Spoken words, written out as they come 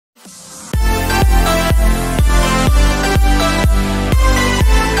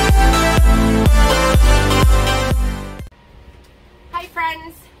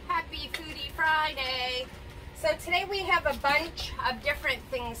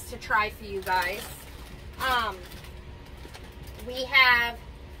this to try for you guys. We have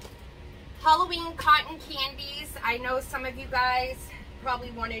Halloween cotton candies. I know some of you guys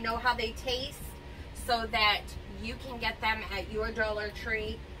probably want to know how they taste so that you can get them at your Dollar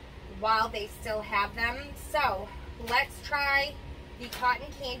Tree while they still have them. So let's try the cotton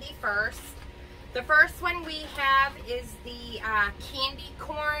candy first. The first one we have is the candy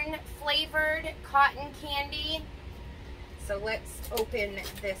corn flavored cotton candy. So let's open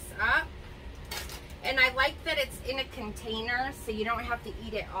this up. And I like that it's in a container so you don't have to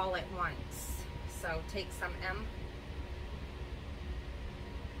eat it all at once. So take some M.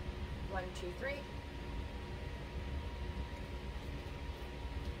 1, 2, 3.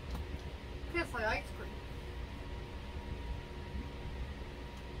 Tastes like ice cream.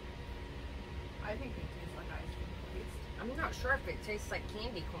 I think it tastes like ice cream. I'm not sure if it tastes like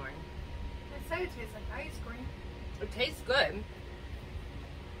candy corn. They say it tastes like ice cream. It tastes good.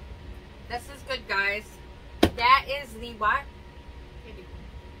 This is good, guys. That is the what? Candy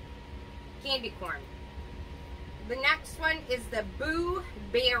corn. Candy corn. The next one is the Boo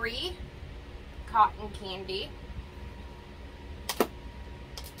Berry cotton candy.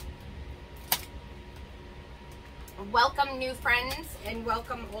 Welcome new friends and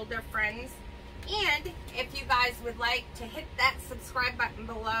welcome older friends. And if you guys would like to hit that subscribe button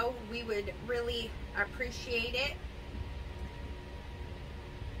below, we would really appreciate it.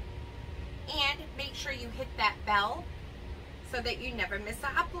 And make sure you hit that bell so that you never miss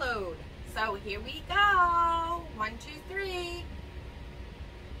an upload. So here we go. 1, 2, 3.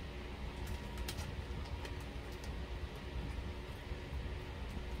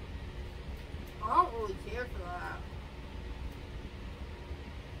 I don't really care for that.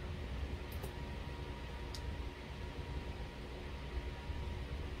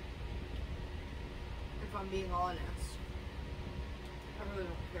 If I'm being honest, I really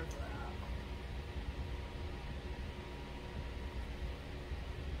don't care for that.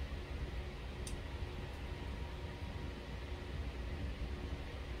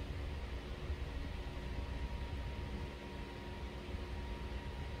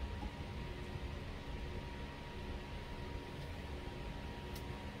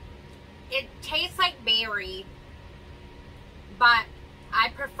 It tastes like berry, but I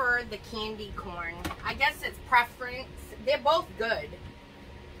prefer the candy corn. I guess it's preference. They're both good.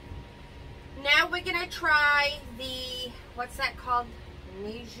 Now we're gonna try the, what's that called?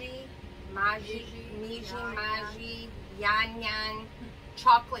 Miji Yan Yan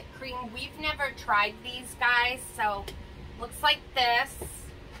chocolate cream. We've never tried these, guys, so looks like this.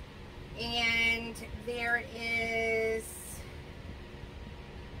 And there is,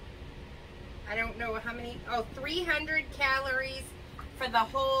 I don't know how many, 300 calories for the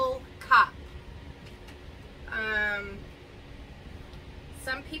whole cup.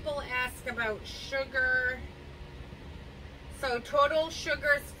 Some people ask about sugar. So total sugar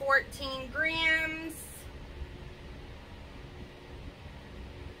is 14 grams.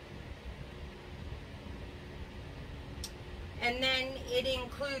 And then it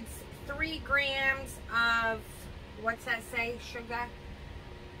includes 3 grams of, what's that say, sugar?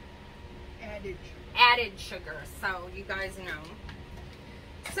 Added sugar, so you guys know.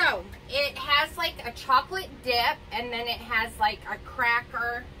 So it has like a chocolate dip, and then it has like a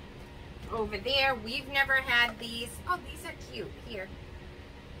cracker over there. We've never had these. Oh, these are cute. Here.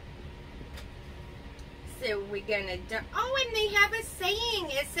 So we're gonna do, oh, and they have a saying.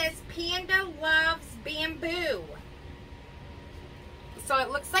 It says Panda loves bamboo. So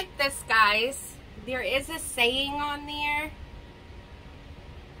it looks like this, guys. There is a saying on there.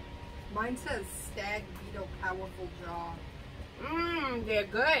 Mine says Stag Beetle Powerful Jaw. They're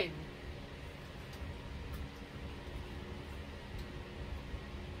good.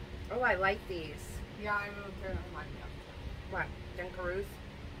 Oh, I like these. Yeah, I really care about mine. What? Dunkaroos?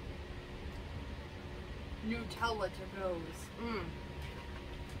 Nutella to goes.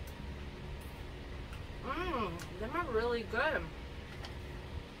 Them are really good.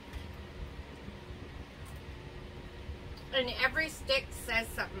 And every stick says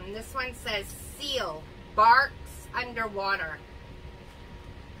something. This one says seal, barks underwater.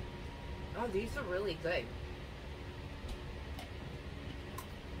 Oh, these are really good.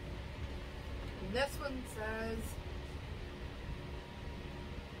 This one says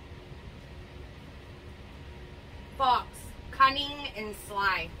fox, cunning and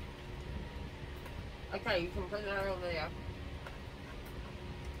sly. Okay, you can put that over there.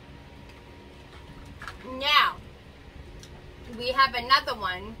 Now, we have another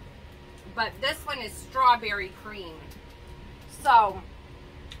one, but this one is strawberry cream. So,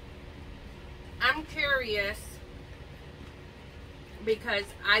 I'm curious because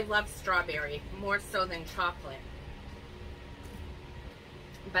I love strawberry more so than chocolate.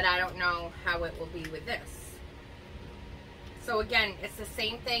 But I don't know how it will be with this. So again, it's the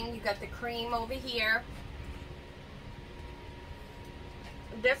same thing. You got the cream over here.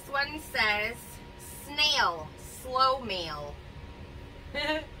 This one says snail, slow mail.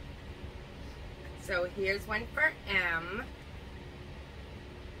 So here's one for M.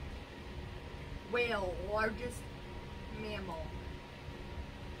 Whale, largest mammal.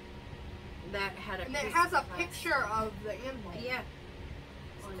 That had a And it has a picture of the animal. Yeah.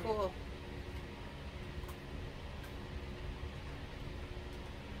 It's cool.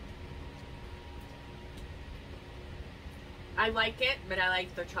 I like it, but I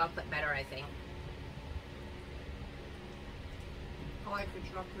like the chocolate better, I think. I like the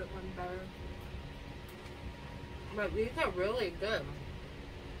chocolate one better. But these are really good.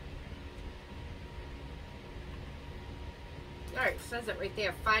 Alright, it says it right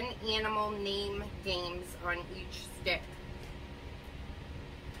there. Fun animal name games on each stick.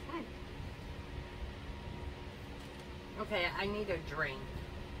 Okay, I need a drink.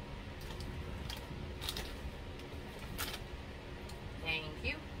 Thank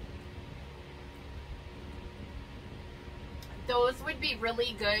you. Those would be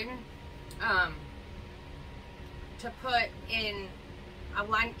really good to put in a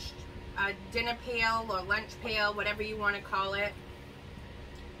dinner pail or lunch pail, whatever you want to call it.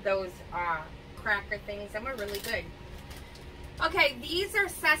 Those cracker things, them are really good. Okay, these are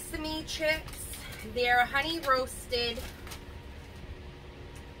sesame chips. They're honey roasted.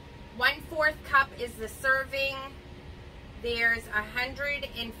 1/4 cup is the serving. There's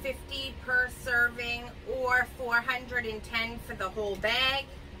 150 per serving or 410 for the whole bag.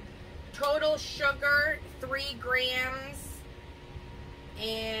 Total sugar, 3 grams.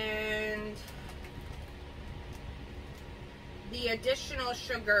 And the additional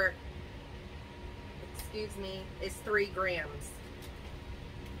sugar, excuse me, is 3 grams.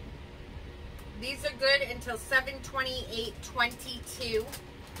 These are good until 7/28/22.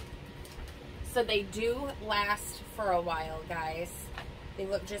 So they do last for a while, guys. They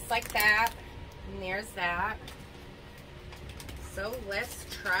look just like that. And there's that. So let's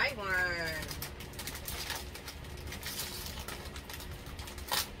try one.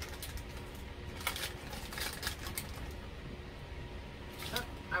 Oh,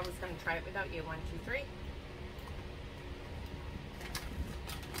 I was going to try it without you. 1, 2, 3.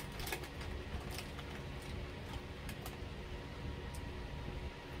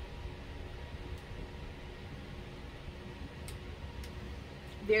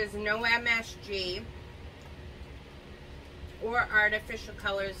 There's no MSG or artificial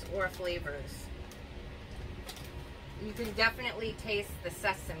colors or flavors. You can definitely taste the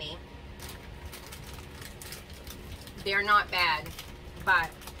sesame. They're not bad, but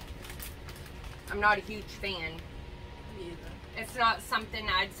I'm not a huge fan. Me either. It's not something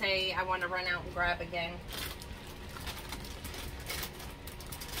I'd say I want to run out and grab again.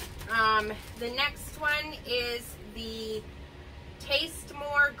 The next one is the Taste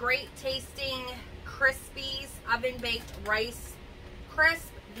More Great Tasting Crispies Oven Baked Rice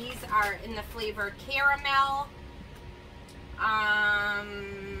Crisp. These are in the flavor caramel.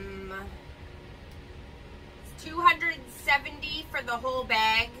 It's 270 for the whole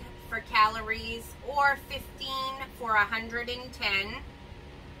bag for calories, or 15 for 110.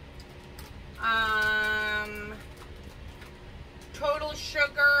 Total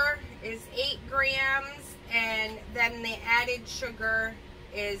sugar is 8 grams, and then the added sugar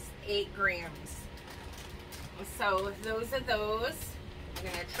is 8 grams. So those are those. I'm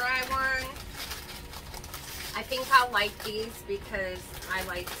gonna try one. I think I'll like these because I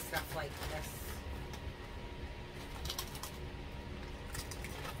like stuff like this.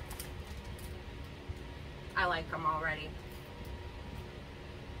 I like them already.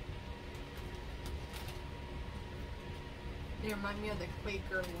 They remind me of the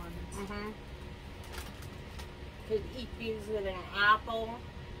Quaker ones. Mm-hmm. Could eat these with an apple.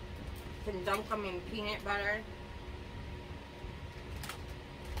 Can dunk them in peanut butter.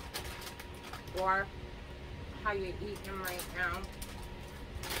 Or how you eat them right now.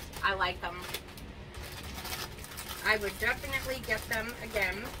 I like them. I would definitely get them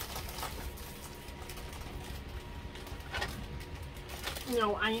again.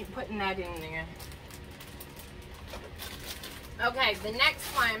 No, I ain't putting that in there. Okay, the next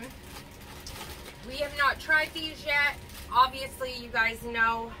one. We have not tried these yet. Obviously, you guys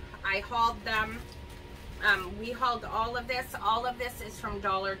know I hauled them. We hauled all of this. All of this is from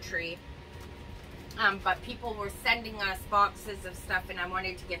Dollar Tree. But people were sending us boxes of stuff, and I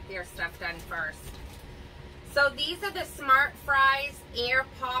wanted to get their stuff done first. So these are the Smart Fries air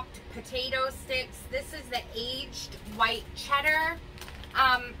popped potato sticks. This is the aged white cheddar.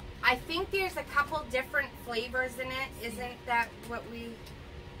 I think there's a couple different flavors in it. Isn't that what we...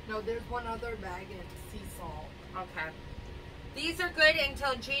 No, there's one other bag and it's sea salt. Okay. These are good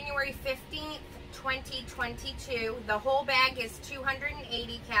until January 15th, 2022. The whole bag is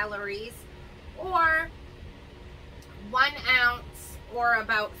 280 calories, or 1 ounce, or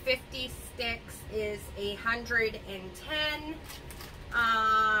about 50 sticks is 110.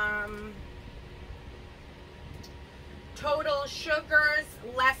 Total sugars,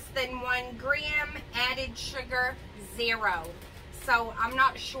 less than 1 gram. Added sugar, 0. So I'm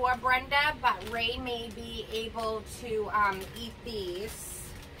not sure, Brenda, but Ray may be able to eat these,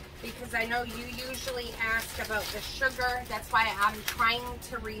 because I know you usually ask about the sugar. That's why I'm trying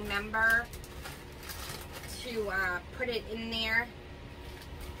to remember to put it in there.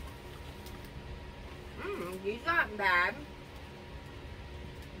 These aren't bad.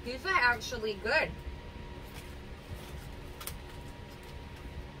 These are actually good.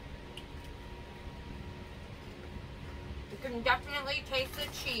 You can definitely taste the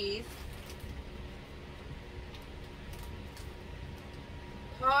cheese.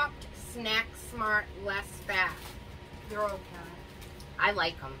 Popped, snack smart, less fat. They're okay. I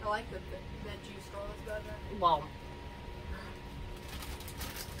like them. I like the veggie straws better. Well,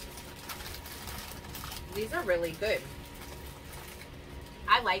 these are really good.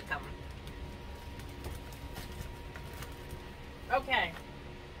 I like them. Okay.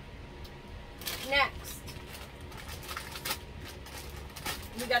 Next,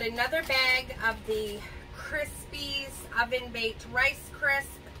 we got another bag of the Crispies Oven Baked Rice Crisp.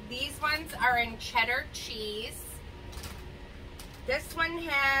 These ones are in cheddar cheese. This one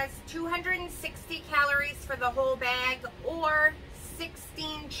has 260 calories for the whole bag, or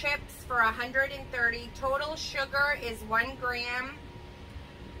 16 chips for 130. Total sugar is 1 gram.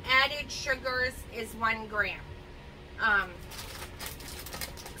 Added sugars is 1 gram.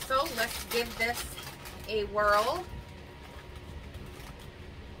 So let's give this a whirl.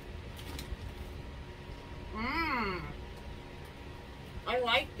 I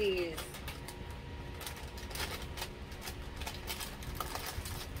like these.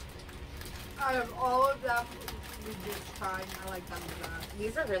 Out of all of them we just tried, I like them the best.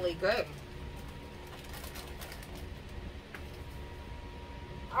 These are really good.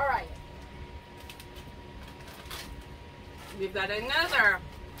 All right. We've got another.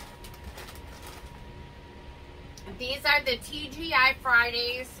 These are the TGI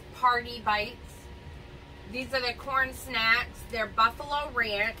Fridays Party Bites. These are the corn snacks. They're Buffalo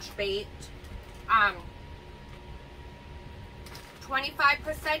Ranch baked.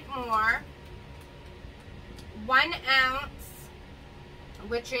 25% more. 1 ounce,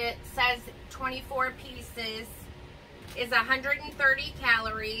 which it says 24 pieces, is 130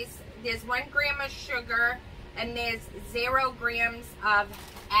 calories. There's 1 gram of sugar, and there's 0 grams of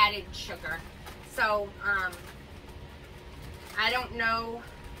added sugar. So, I don't know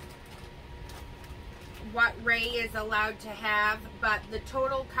what Ray is allowed to have, but the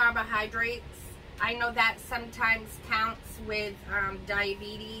total carbohydrates, I know that sometimes counts with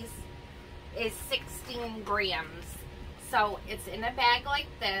diabetes, is 16 grams. So it's in a bag like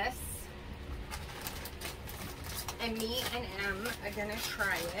this, and me and Em are gonna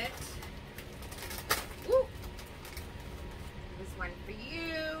try it. Ooh. This one for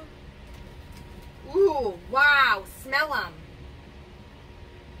you. Ooh, wow, smell them.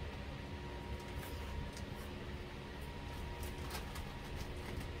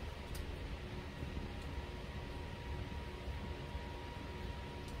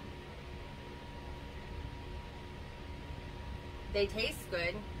 They taste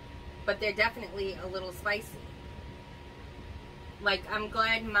good, but they're definitely a little spicy. Like, I'm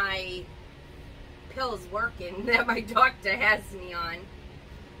glad my pill's working that my doctor has me on,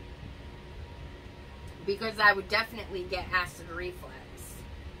 because I would definitely get acid reflux.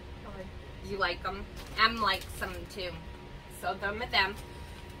 You like them? Em likes them too. So them are them.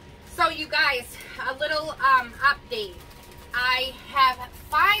 So you guys, a little update. I have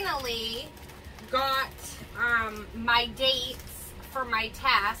finally got my dates for my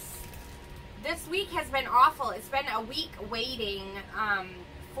tests. This week has been awful. It's been a week waiting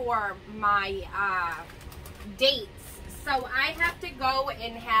for my dates. So I have to go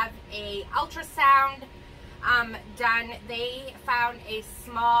and have a ultrasound done. They found a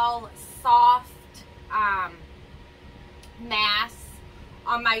small, soft mass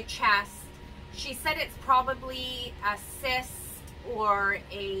on my chest. She said it's probably a cyst or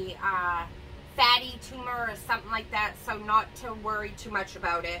a fatty tumor or something like that, so not to worry too much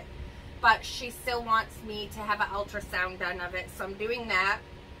about it. but she still wants me to have an ultrasound done of it, so I'm doing that.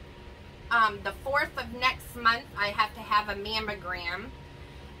 The 4th of next month, I have to have a mammogram.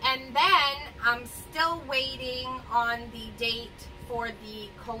 And then I'm still waiting on the date for the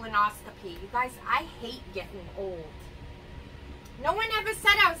colonoscopy. You guys, I hate getting old. No one ever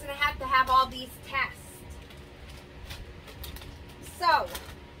said I was going to have all these tests. So,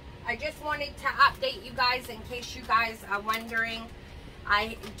 I just wanted to update you guys in case you guys are wondering.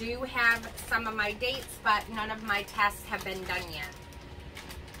 I do have some of my dates, but none of my tests have been done yet.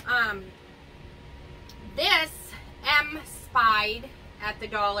 This M spied at the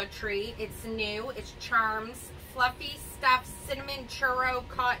Dollar Tree. It's new. It's Charms Fluffy Stuffed Cinnamon Churro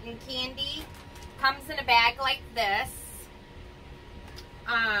Cotton Candy. Comes in a bag like this.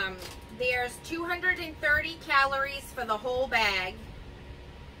 There's 230 calories for the whole bag.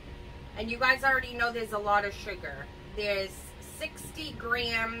 And you guys already know there's a lot of sugar. There's 60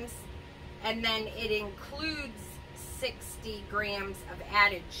 grams, and then it includes 60 grams of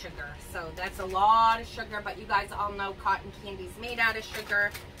added sugar. So that's a lot of sugar, but you guys all know cotton candy is made out of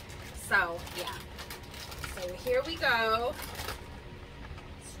sugar. So, yeah. So here we go.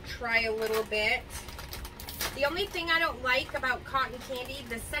 Let's try a little bit. The only thing I don't like about cotton candy,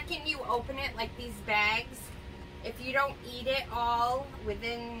 the second you open it, like these bags, if you don't eat it all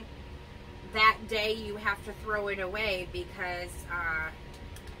within that day, you have to throw it away because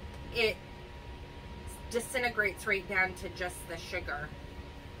it disintegrates right down to just the sugar.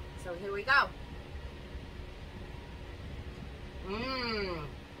 So here we go.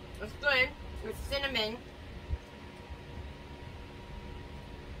 It's good. It's cinnamon.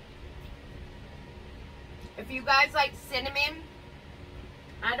 If you guys like cinnamon,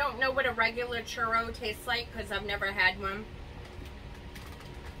 I don't know what a regular churro tastes like because I've never had one.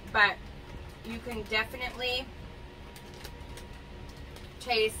 But you can definitely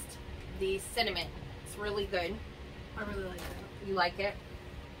taste the cinnamon. It's really good. I really like it. You like it?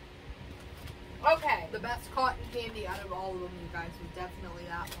 Okay. The best cotton candy out of all of them, you guys, was definitely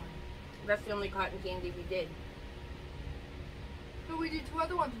that one. That's the only cotton candy we did. But we did 2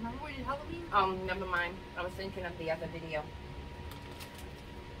 other ones. Remember we did Halloween? Never mind. I was thinking of the other video.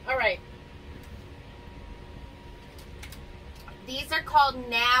 Alright. These are called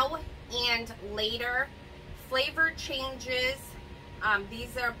Now and Later. Flavor changes.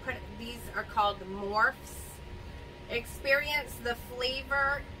 These are called Morphs. Experience the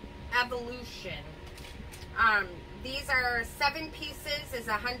flavor evolution. These are 7 pieces, is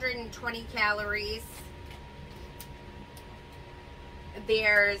 120 calories.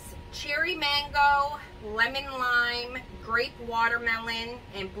 There's cherry mango, lemon lime, grape watermelon,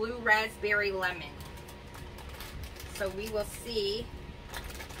 and blue raspberry lemon. So we will see.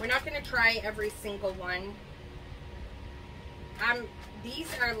 We're not going to try every single one. These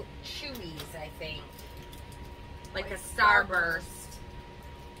are chewies, I think. Like a Starburst.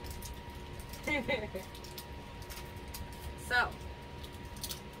 So.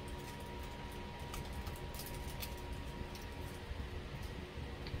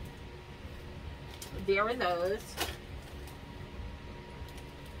 There are those.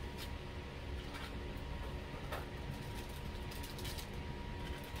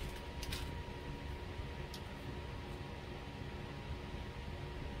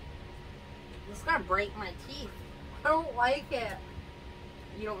 It's gonna break my teeth. I don't like it.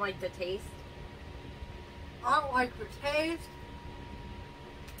 You don't like the taste? I don't like the taste.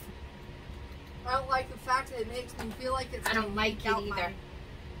 I don't like the fact that it makes me feel like it's. I don't like it either.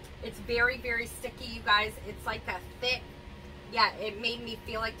 It's very, very sticky, you guys. It's like a thick. Yeah, it made me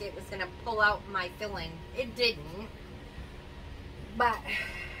feel like it was gonna pull out my filling. It didn't. But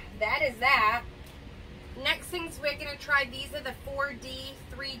that is that. Next things we're gonna try. These are the 4D,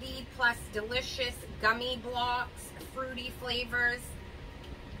 3D plus delicious gummy blocks, fruity flavors.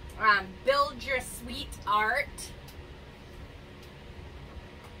 Build your sweet art.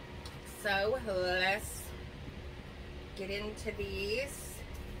 So let's get into these.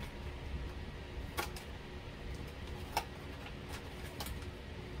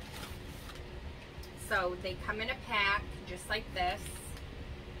 So they come in a pack just like this.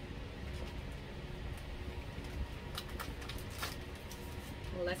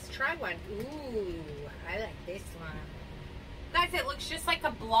 Let's try one. Ooh, I like this one. Guys, it looks just like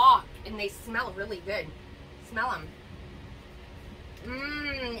a block and they smell really good. Smell them.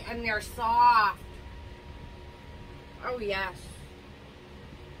 And they're soft. Oh yes.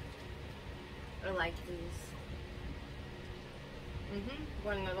 I like these.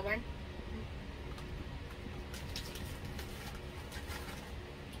 Want another one?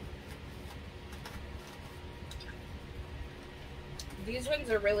 These ones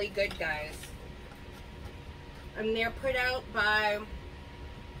are really good, guys. And they're put out by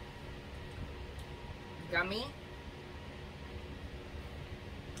Gummy.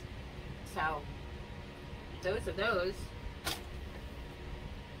 So, those are those.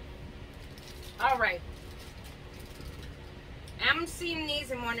 Alright. I'm seeing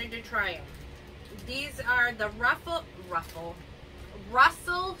these and wanted to try them. These are the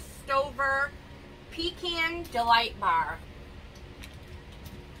Russell Stover Pecan Delight Bar.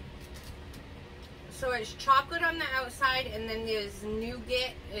 So it's chocolate on the outside, and then there's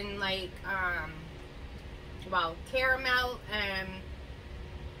nougat and like, well, caramel and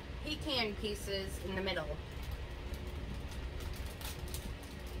pecan pieces in the middle.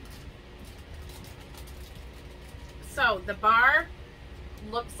 So the bar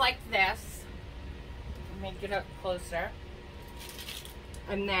looks like this. Let me get up closer.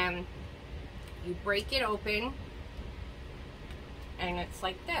 And then you break it open, and it's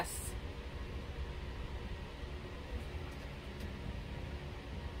like this.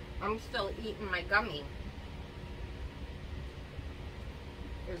 I'm still eating my gummy.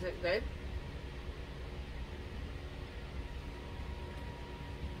 Is it good?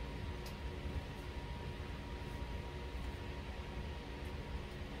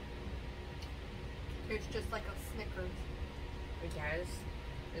 It's just like a Snickers. It does.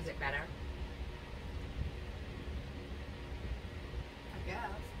 Is it better? I guess.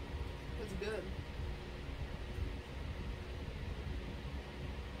 It's good.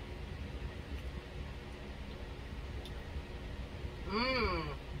 Mmm.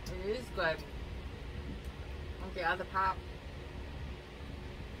 It is good. Okay, other pop.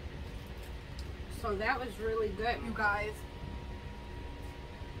 So that was really good. You guys.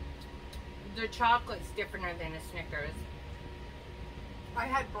 The chocolate's different than a Snickers. I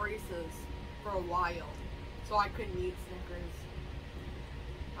had braces for a while, so I couldn't eat Snickers.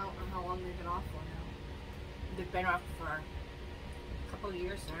 I don't know how long they've been off for now. They've been off for a couple of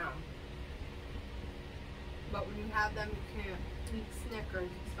years now. But when you have them, you can't eat Snickers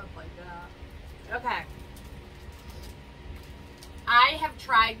and stuff like that. Okay. I have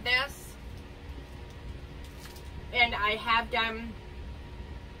tried this, and I have done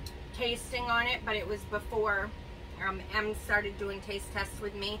tasting on it, but it was before Em started doing taste tests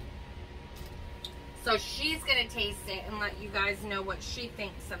with me. So she's going to taste it and let you guys know what she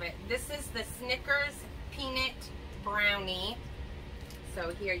thinks of it. This is the Snickers Peanut Brownie.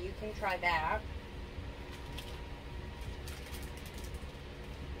 So here, you can try that.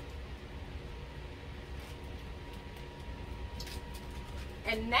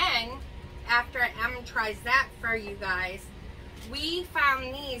 And then, after Em tries that for you guys, we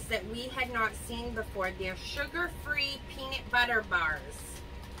found these that we had not seen before. They're sugar-free peanut butter bars.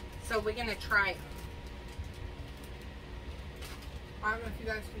 So we're going to try them. I don't know if you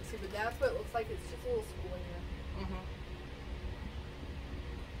guys can see, but that's what it looks like. It's just a little school in here.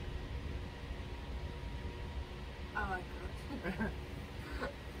 I like it.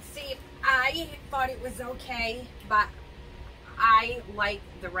 See, I thought it was okay, but I like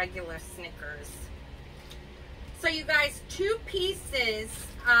the regular Snickers. So you guys, 2 pieces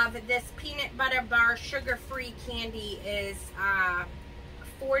of this peanut butter bar sugar-free candy is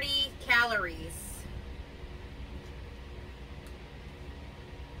 40 calories.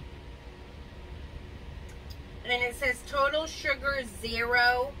 And it says total sugar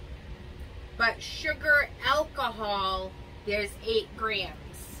 0, but sugar alcohol, there's 8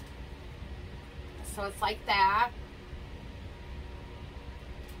 grams. So it's like that.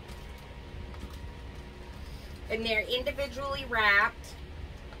 And they're individually wrapped.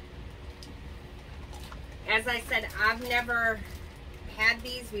 As I said, I've never had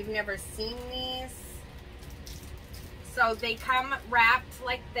these. We've never seen these. So they come wrapped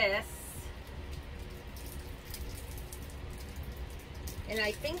like this. And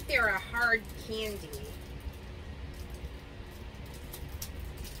I think they're a hard candy.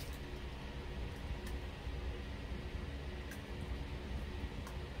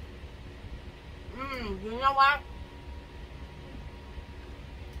 You know what?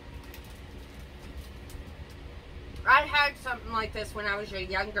 I had something like this when I was a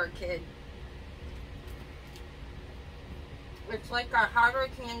younger kid. It's like a harder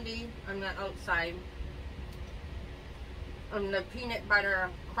candy on the outside, and the peanut butter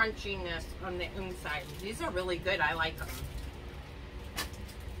crunchiness on the inside. These are really good. I like them.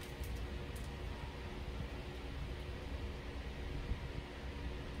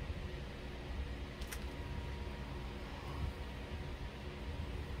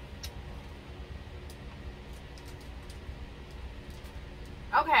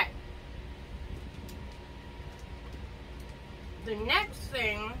 Okay. The next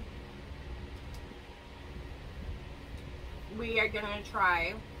gonna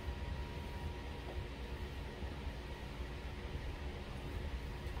try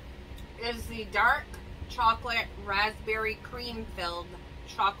is the dark chocolate raspberry cream filled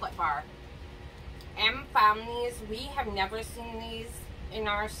chocolate bar. M found these. We have never seen these in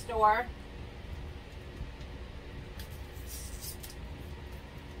our store.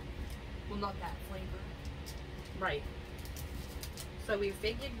 Well, not that flavor. Right. So we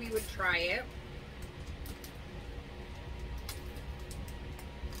figured we would try it.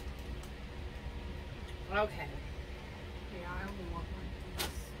 Okay. Yeah, I only want one of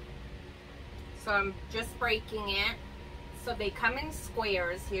these. So I'm just breaking it. So they come in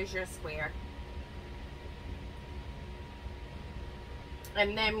squares. Here's your square.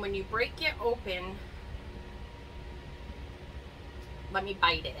 And then when you break it open, let me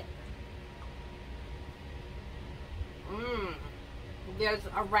bite it. Mmm. There's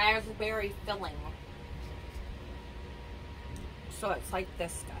a raspberry filling. So it's like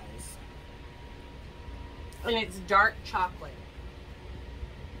this, guys. And it's dark chocolate.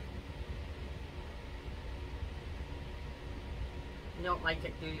 You don't like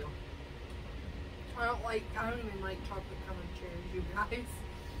it, do you? I don't even like chocolate covered cherries, you guys.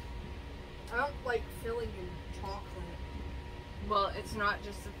 I don't like filling in chocolate. Well, it's not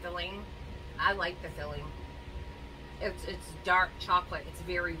just the filling. I like the filling. It's dark chocolate. It's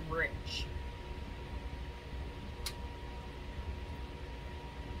very rich.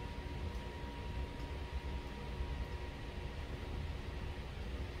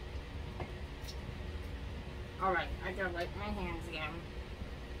 Alright, I gotta wipe my hands again.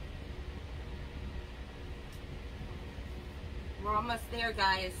 We're almost there,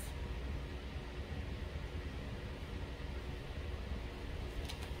 guys.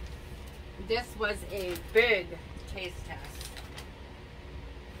 This was a big taste test.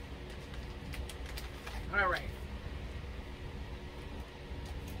 Alright.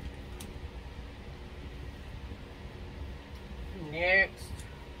 Next,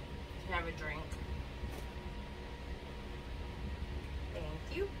 have a drink.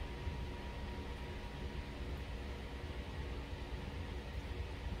 Thank you.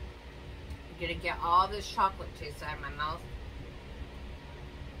 I'm gonna get all this chocolate taste out of my mouth.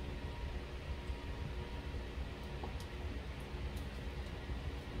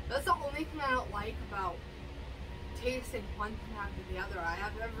 That's the only thing I don't like about tasting one thing after the other. I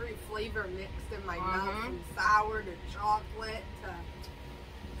have every flavor mixed in my mouth, from sour to chocolate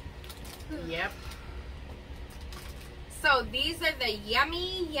to... Yep. So these are the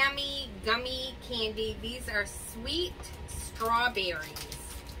yummy, yummy gummy candy. These are sweet strawberries.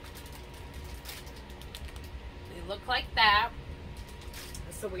 They look like that.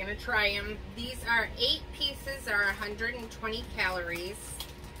 So we're gonna try them. These are 8 pieces, are 120 calories.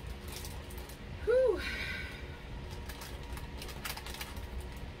 Whew.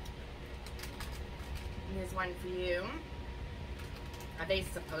 Here's one for you. Are they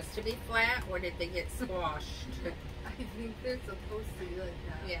supposed to be flat or did they get squashed? I think they're supposed to be like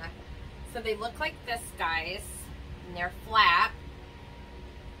that. Yeah. So they look like this, guys. And they're flat.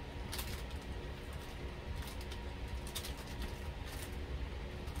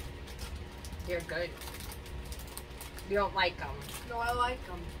 They're good. You don't like them? No, I like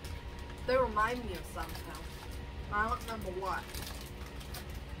them. They remind me of something. I don't remember what.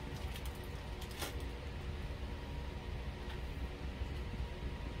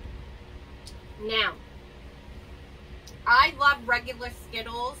 Now, I love regular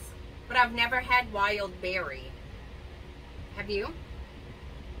Skittles, but I've never had wild berry. Have you?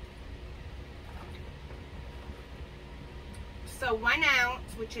 So 1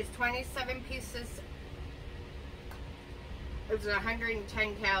 ounce, which is 27 pieces, is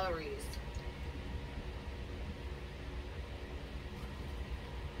 110 calories.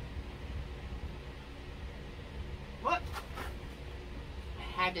 What?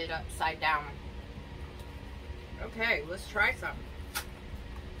 I had it upside down. Okay, let's try some.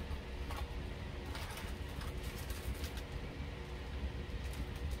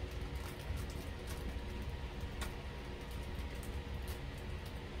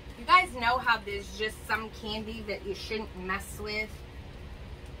 You guys know how there's just some candy that you shouldn't mess with?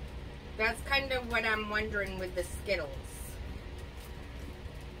 That's kind of what I'm wondering with the Skittles.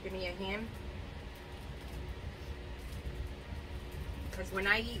 Give me a hand. Because when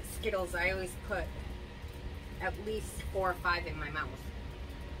I eat Skittles, I always put at least 4 or 5 in my mouth.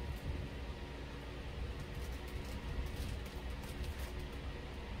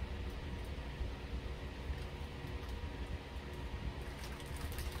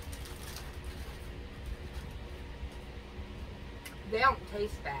 They don't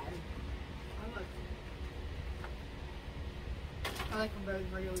taste bad. I like them. I like them better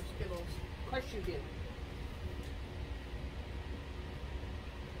than regular Skittles. Of course you do.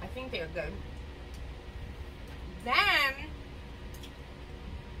 I think they're good. Then,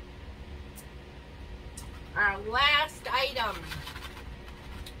 our last item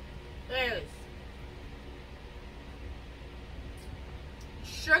is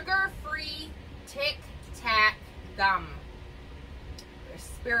sugar-free Tic Tac gum.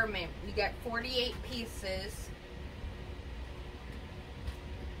 Experiment. You get 48 pieces.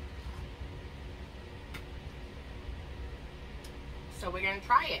 So we're going to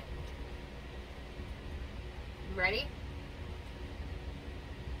try it. You ready?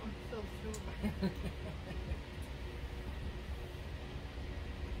 I'm so stupid.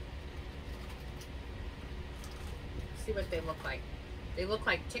 See what they look like. They look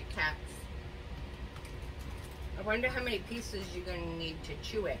like Tic Tacs. I wonder how many pieces you're going to need to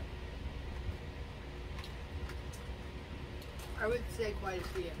chew it. I would say quite a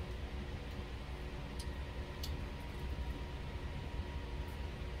few.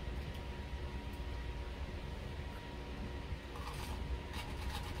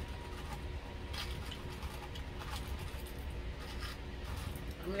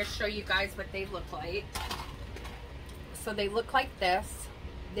 I'm going to show you guys what they look like. So they look like this.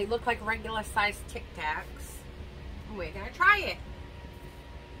 They look like regular sized Tic Tacs. We're going to try it.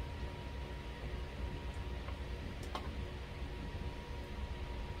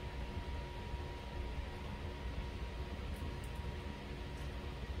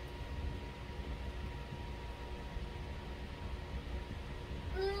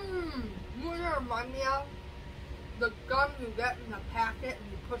 You know what it reminds me of? The gum you get in the packet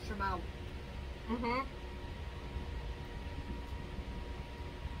and you push them out. Mm-hmm.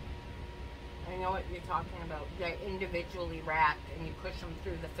 I know what you're talking about. They're individually wrapped and you push them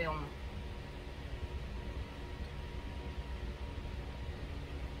through the film.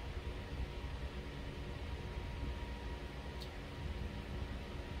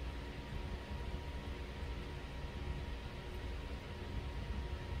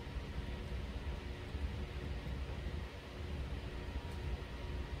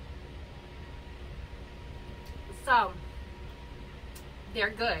 So, they're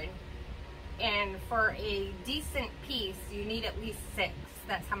good. And for a decent piece, you need at least 6.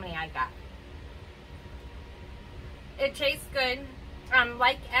 That's how many I got. It tastes good.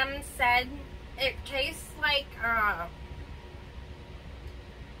 Like Em said, it tastes like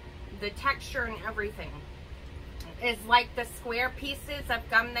the texture and everything is like the square pieces of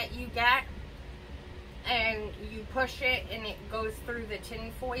gum that you get. And you push it and it goes through the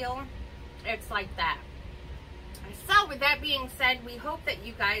tin foil. It's like that. So with that being said, we hope that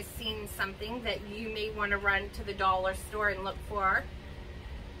you guys seen something that you may want to run to the dollar store and look for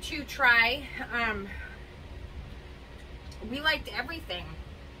to try. We liked everything.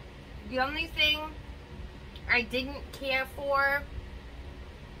 The only thing I didn't care for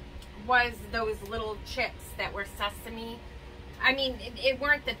was those little chips that were sesame. I mean, it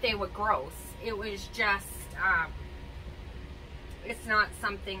weren't that they were gross. It was just, it's not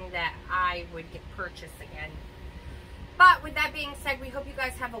something that I would purchase again. But with that being said, we hope you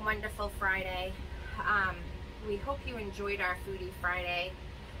guys have a wonderful Friday. We hope you enjoyed our Foodie Friday.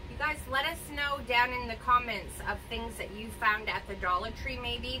 You guys let us know down in the comments of things that you found at the Dollar Tree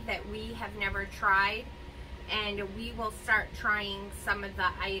maybe that we have never tried. And we will start trying some of the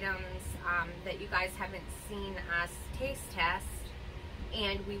items that you guys haven't seen us taste test.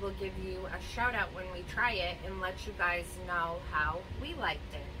 And we will give you a shout out when we try it and let you guys know how we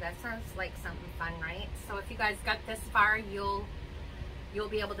liked it. That sounds like something fun, right? So if you guys got this far, you'll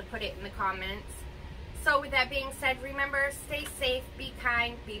be able to put it in the comments. So with that being said, remember, stay safe, be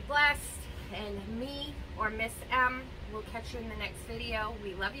kind, be blessed. And me or Miss M will catch you in the next video.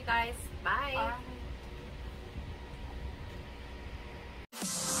 We love you guys. Bye.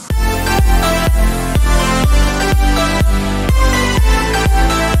 Bye.